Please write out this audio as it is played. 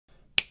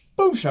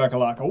Boom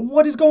shakalaka.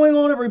 What is going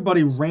on,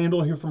 everybody?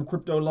 Randall here from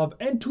Crypto Love,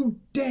 and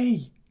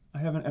today I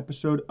have an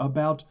episode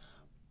about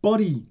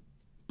Buddy.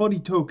 Buddy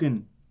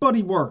Token.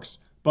 Buddy works.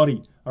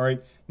 Buddy. All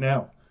right.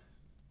 Now,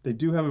 they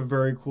do have a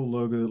very cool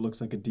logo that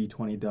looks like a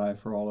D20 die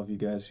for all of you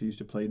guys who used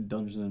to play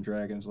Dungeons and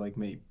Dragons like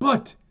me.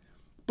 But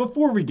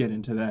before we get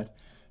into that,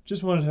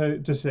 just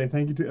wanted to say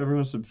thank you to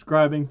everyone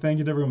subscribing. Thank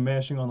you to everyone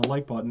mashing on the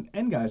like button.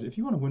 And guys, if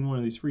you want to win one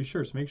of these free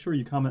shirts, make sure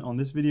you comment on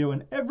this video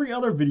and every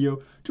other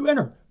video to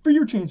enter for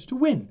your chance to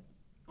win.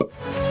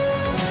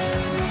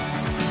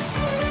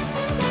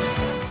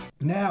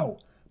 Now,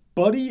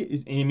 Buddy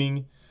is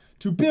aiming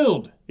to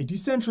build a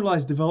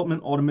decentralized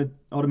development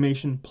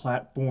automation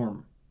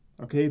platform.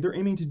 Okay, they're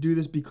aiming to do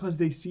this because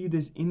they see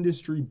this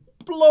industry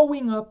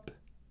blowing up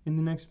in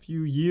the next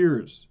few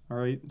years. All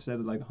right, it's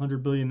at like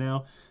 100 billion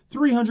now,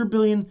 300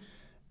 billion.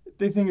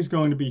 They think is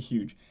going to be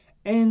huge,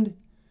 and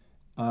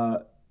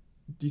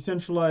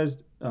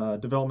decentralized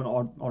development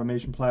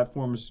automation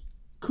platforms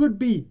could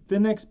be the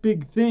next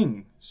big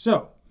thing.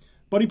 So,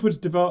 Buddy puts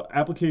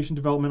application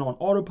development on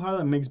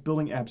autopilot and makes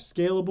building apps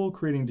scalable,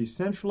 creating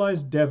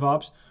decentralized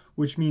DevOps,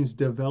 which means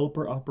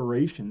developer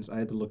operations. I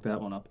had to look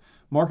that one up.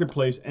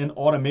 Marketplace and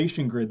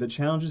automation grid that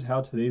challenges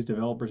how today's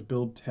developers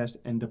build, test,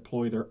 and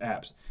deploy their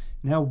apps.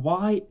 Now,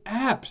 why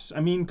apps?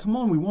 I mean, come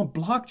on, we want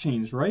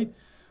blockchains, right?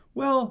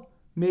 Well,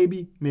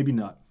 maybe, maybe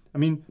not. I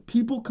mean,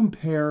 people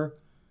compare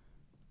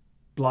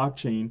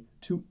blockchain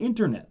to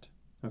internet,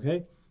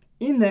 okay?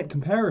 In that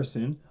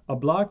comparison, a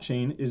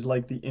blockchain is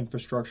like the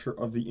infrastructure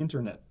of the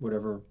internet,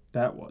 whatever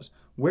that was.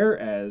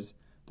 Whereas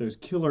those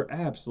killer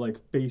apps like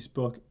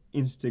Facebook,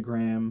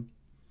 Instagram,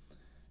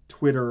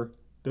 Twitter,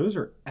 those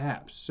are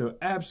apps. So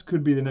apps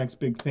could be the next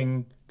big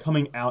thing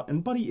coming out,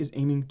 and Buddy is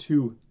aiming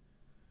to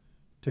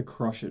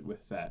crush it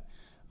with that.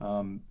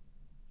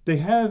 They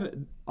have,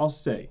 I'll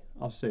say,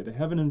 they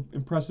have an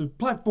impressive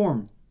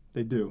platform.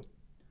 They do.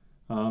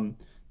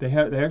 They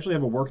actually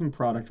have a working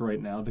product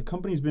right now. The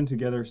company's been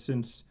together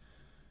since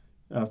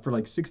for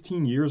like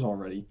 16 years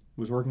already.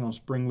 Was working on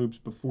Spring Loops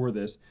before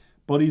this.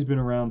 Buddy's been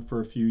around for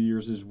a few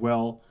years as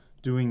well,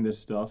 doing this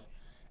stuff.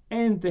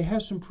 And they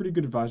have some pretty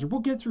good advisors.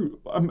 We'll get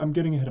through. I'm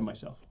getting ahead of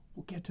myself.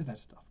 We'll get to that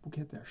stuff. We'll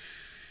get there.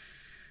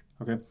 Shh.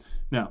 Okay.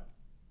 Now,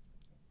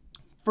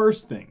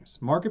 first things,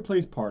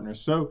 marketplace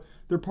partners. So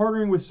they're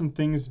partnering with some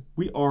things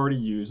we already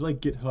use, like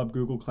GitHub,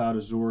 Google Cloud,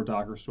 Azure,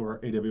 Docker Store,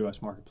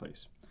 AWS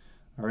Marketplace.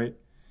 All right.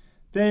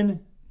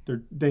 Then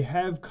they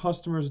have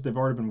customers they've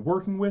already been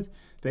working with.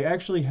 They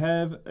actually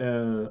have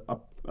a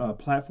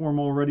platform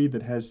already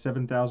that has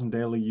 7,000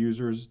 daily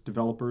users,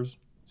 developers.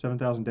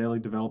 7,000 daily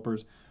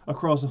developers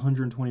across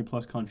 120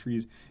 plus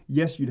countries.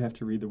 Yes, you'd have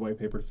to read the white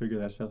paper to figure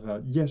that stuff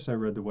out. Yes, I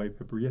read the white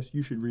paper. Yes,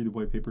 you should read the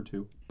white paper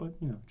too. But,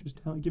 you know,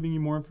 just giving you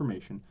more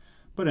information.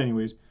 But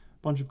anyways,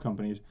 bunch of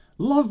companies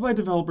loved by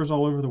developers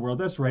all over the world.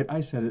 That's right,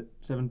 I said it,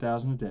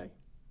 7,000 a day.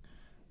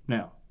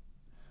 Now,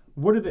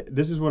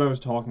 this is what I was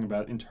talking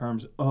about in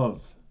terms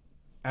of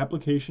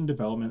application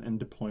development and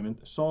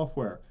deployment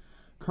software.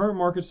 Current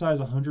market size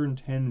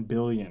 110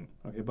 billion.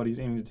 Okay, Buddy's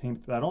aiming to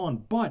take that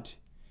on, but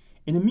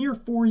in a mere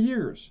 4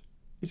 years,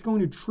 it's going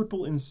to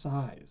triple in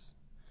size.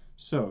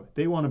 So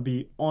they want to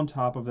be on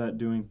top of that,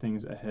 doing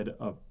things ahead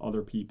of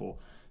other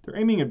people. They're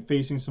aiming at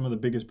facing some of the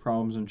biggest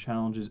problems and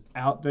challenges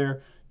out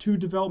there to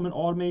development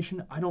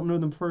automation. I don't know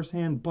them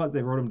firsthand, but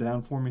they wrote them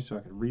down for me so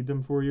I could read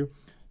them for you.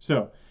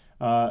 So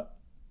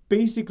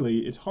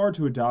basically, it's hard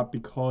to adopt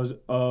because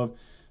of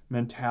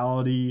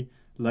mentality,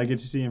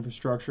 legacy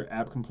infrastructure,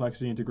 app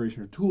complexity,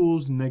 integration of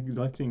tools,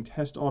 neglecting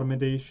test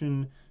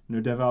automation, no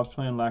DevOps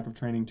plan, lack of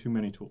training, too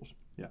many tools.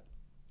 Yeah.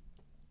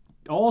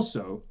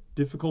 Also,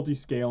 difficulty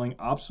scaling,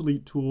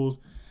 obsolete tools,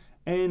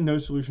 and no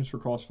solutions for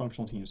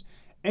cross-functional teams.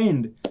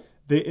 And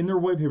in their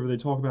white paper, they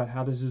talk about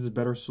how this is a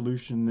better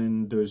solution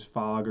than those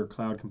fog or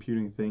cloud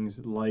computing things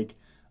like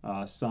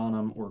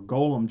Sonam or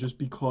Golem, just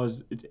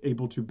because it's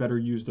able to better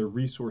use their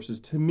resources.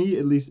 To me,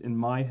 at least in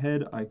my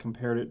head, I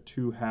compared it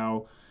to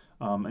how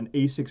an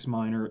ASICs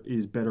miner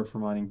is better for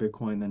mining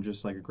Bitcoin than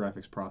just like a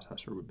graphics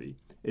processor would be.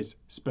 It's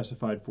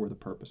specified for the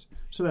purpose.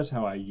 So that's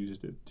how I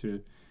used it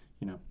to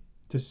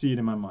see it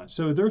in my mind.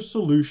 So their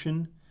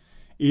solution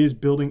is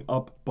building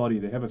up Buddy.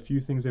 They have a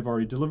few things they've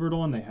already delivered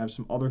on. They have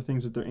some other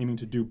things that they're aiming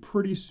to do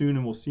pretty soon,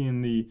 and we'll see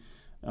in the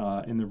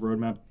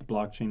roadmap.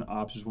 Blockchain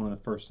ops is one of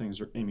the first things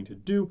they're aiming to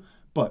do,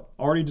 but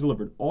already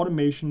delivered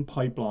automation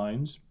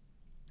pipelines.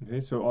 Okay,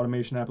 so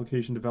automation,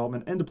 application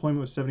development, and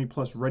deployment with 70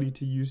 plus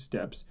ready-to-use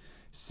steps.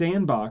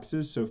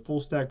 Sandboxes, so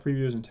full-stack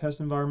previews and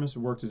test environments. It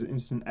works as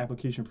instant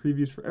application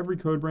previews for every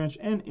code branch,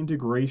 and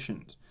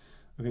integrations.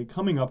 Okay,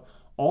 coming up,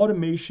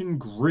 automation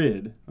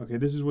grid. Okay,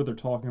 this is what they're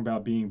talking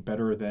about being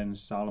better than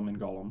Solomon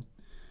Golem.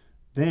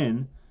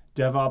 Then,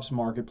 DevOps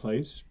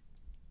marketplace.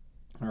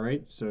 All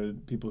right, so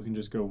people can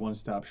just go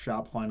one-stop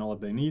shop, find all that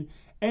they need.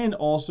 And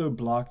also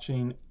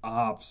blockchain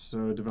ops,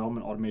 so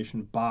development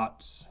automation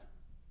bots.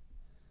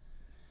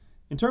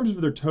 In terms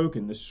of their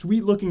token, the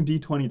sweet-looking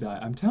D20 die,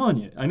 I'm telling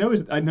you, I know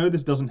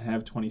this doesn't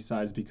have 20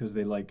 sides because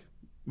they like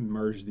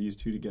merge these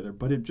two together,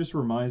 but it just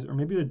reminds, or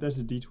maybe that's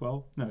a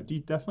D12? No,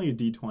 definitely a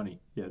D20.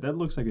 Yeah, that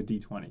looks like a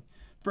D20.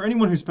 For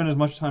anyone who spent as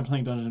much time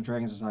playing Dungeons &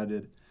 Dragons as I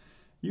did,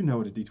 you know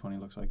what a D20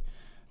 looks like.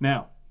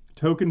 Now,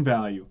 token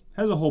value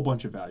has a whole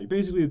bunch of value.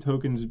 Basically, the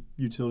token's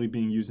utility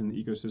being used in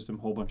the ecosystem,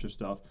 whole bunch of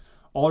stuff.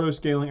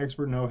 Auto-scaling,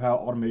 expert know-how,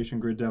 automation,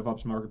 grid,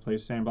 DevOps,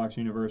 marketplace, sandbox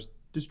universe,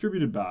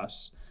 distributed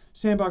BOS,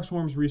 sandbox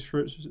swarms,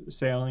 research,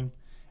 sailing.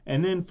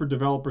 And then for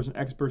developers and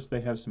experts,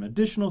 they have some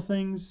additional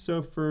things.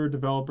 So for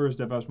developers,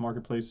 DevOps,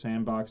 marketplace,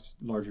 sandbox,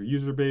 larger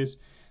user base.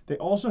 They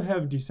also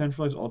have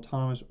decentralized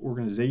autonomous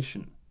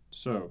organization.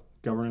 So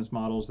governance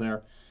models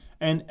there.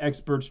 And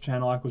experts,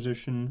 channel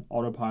acquisition,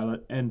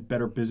 autopilot, and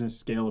better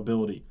business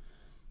scalability.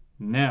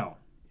 Now,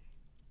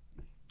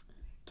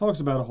 talks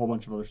about a whole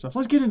bunch of other stuff.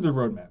 Let's get into the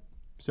roadmap.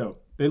 So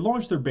they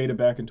launched their beta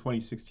back in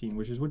 2016,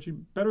 which is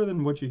better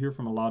than what you hear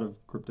from a lot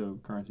of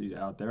cryptocurrencies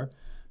out there,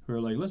 who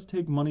are like, let's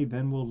take money,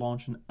 then we'll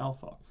launch an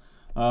alpha.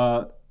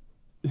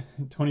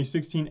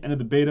 2016, end of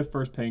the beta,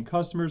 first paying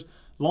customers.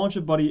 Launch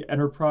of Buddy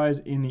Enterprise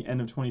in the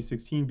end of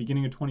 2016,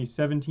 beginning of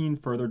 2017,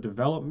 further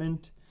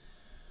development.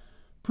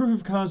 Proof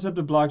of concept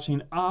of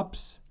blockchain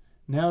ops.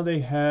 Now they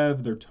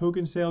have their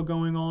token sale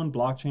going on.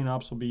 Blockchain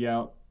ops will be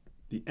out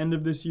the end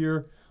of this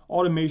year.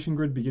 Automation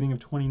grid beginning of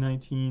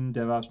 2019.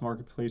 DevOps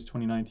marketplace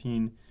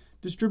 2019.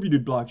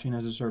 Distributed blockchain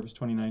as a service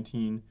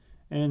 2019.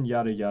 And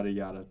yada, yada,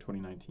 yada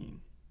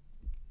 2019.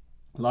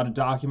 A lot of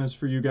documents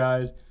for you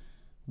guys.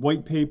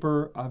 White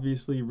paper,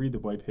 obviously read the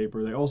white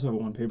paper. They also have a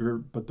one paper,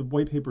 but the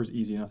white paper is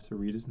easy enough to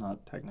read. It's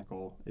not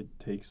technical. It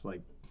takes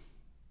like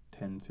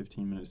 10,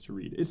 15 minutes to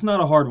read. It's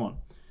not a hard one.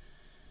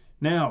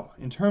 Now,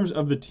 in terms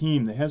of the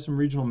team, they have some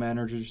regional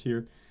managers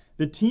here.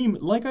 The team,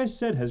 like I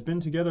said, has been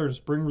together in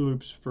Spring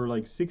Loops for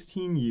like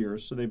 16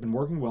 years, so they've been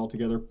working well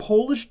together.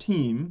 Polish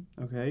team,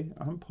 okay,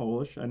 I'm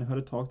Polish. I know how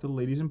to talk to the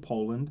ladies in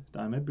Poland.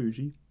 I'm a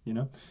bougie, you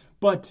know.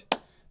 But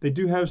they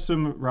do have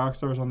some rock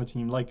stars on the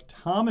team, like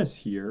Thomas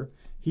here.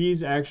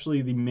 He's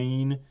actually the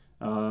main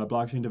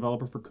blockchain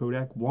developer for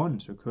Kodak One,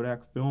 so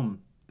Kodak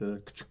Film,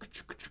 the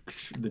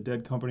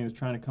dead company that's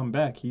trying to come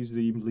back. He's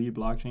the lead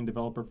blockchain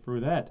developer for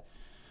that.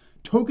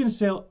 Token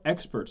sale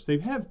experts. They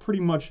have pretty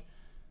much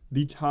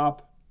the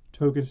top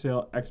token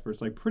sale experts,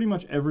 like pretty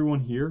much everyone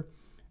here.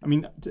 I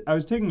mean, I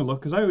was taking a look,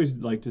 because I always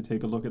like to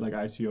take a look at like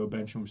ICO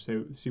Bench and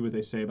see what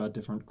they say about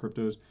different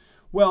cryptos.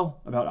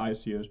 Well, about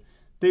ICOs.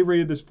 They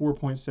rated this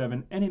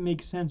 4.7, and it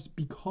makes sense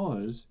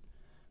because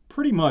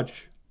pretty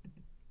much,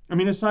 I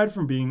mean, aside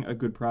from being a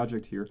good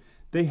project here,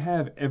 they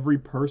have every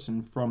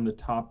person from the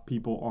top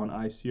people on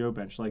ICO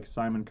Bench, like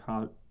Simon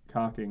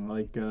Cocking,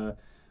 like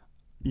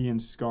Ian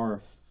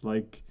Scarf,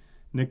 like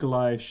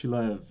Nikolai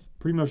Shilev,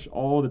 pretty much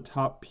all the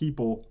top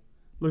people.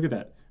 Look at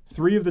that.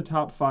 3 of the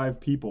top 5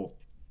 people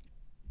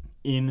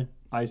in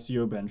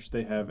ICO Bench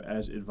they have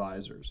as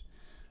advisors.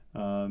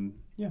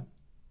 Yeah.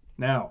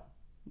 Now,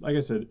 like I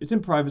said, it's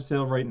in private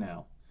sale right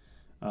now.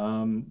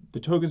 The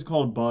token's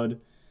called BUD.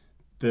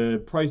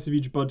 The price of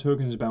each BUD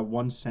token is about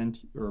 1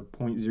 cent or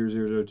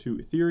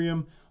 0.0002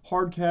 Ethereum.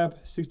 Hard cap,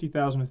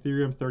 60,000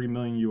 Ethereum, 30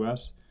 million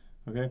US.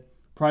 Okay.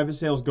 Private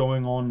sales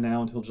going on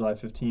now until July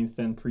 15th,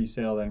 then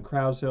pre-sale, then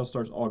crowd sale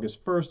starts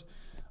August 1st.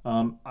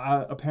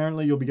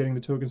 Apparently, you'll be getting the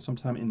token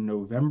sometime in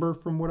November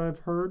from what I've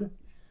heard.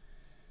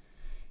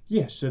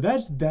 Yeah, so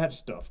that's that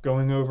stuff,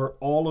 going over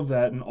all of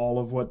that and all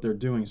of what they're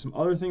doing. Some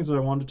other things that I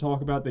wanted to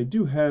talk about, they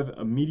do have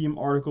a Medium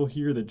article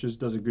here that just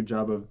does a good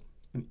job of,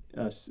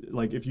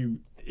 like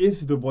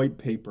if the white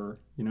paper,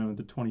 you know,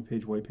 the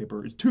 20-page white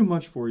paper is too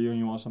much for you and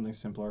you want something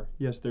simpler,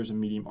 yes, there's a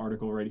Medium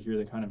article right here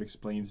that kind of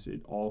explains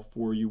it all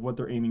for you, what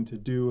they're aiming to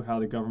do, how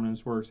the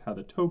governance works, how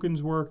the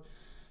tokens work,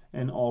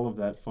 and all of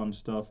that fun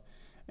stuff.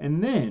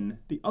 And then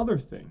the other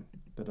thing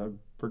that I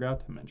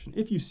forgot to mention,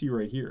 if you see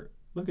right here,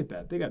 look at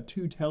that. They got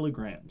 2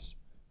 telegrams,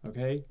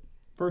 okay?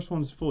 First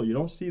one's full. You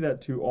don't see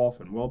that too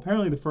often. Well,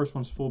 apparently the first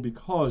one's full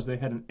because they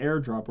had an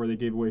airdrop where they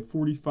gave away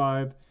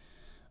 45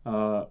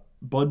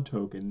 BUD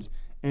tokens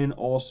and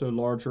also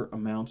larger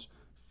amounts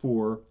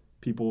for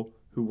people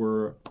who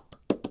were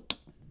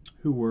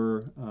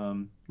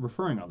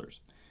referring others.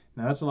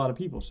 Now, that's a lot of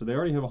people. So they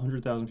already have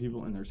 100,000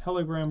 people in their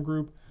Telegram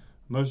group.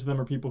 Most of them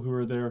are people who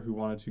are there who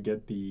wanted to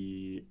get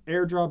the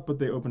airdrop, but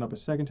they opened up a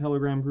second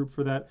Telegram group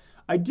for that.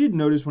 I did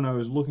notice when I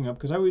was looking up,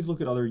 because I always look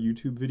at other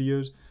YouTube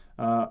videos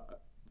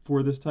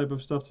for this type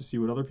of stuff to see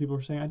what other people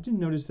are saying. I did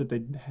notice that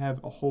they have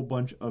a whole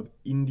bunch of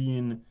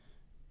Indian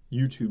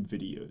YouTube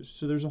videos.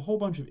 So there's a whole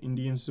bunch of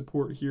Indian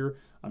support here.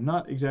 I'm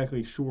not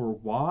exactly sure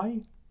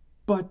why,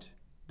 but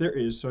there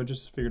is. So I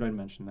just figured I'd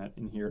mention that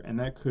in here. And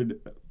that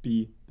could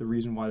be the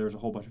reason why there's a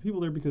whole bunch of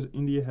people there, because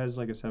India has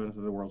like 1/7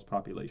 of the world's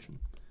population.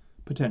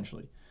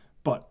 Potentially.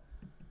 But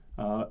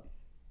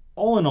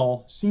all in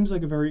all, seems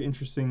like a very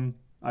interesting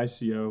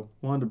ICO.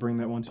 Wanted to bring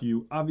that one to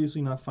you.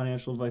 Obviously not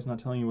financial advice, not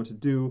telling you what to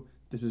do.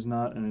 This is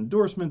not an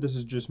endorsement. This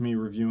is just me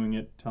reviewing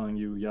it, telling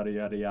you yada,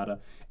 yada, yada,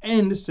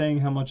 and saying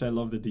how much I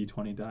love the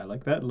D20 die.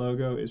 Like, that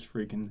logo is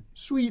freaking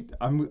sweet.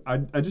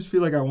 I just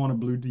feel like I want a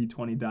blue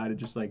D20 die to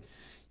just like,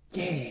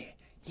 yeah,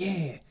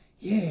 yeah,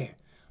 yeah.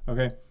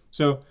 Okay,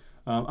 so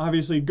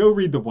Obviously, go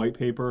read the white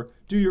paper,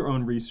 do your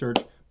own research,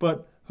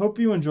 but hope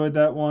you enjoyed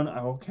that one.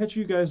 I will catch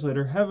you guys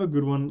later. Have a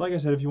good one. Like I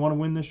said, if you want to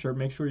win this shirt,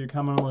 make sure you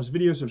comment on this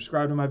video,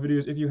 subscribe to my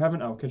videos. If you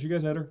haven't, I'll catch you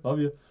guys later. Love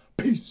you.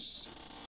 Peace.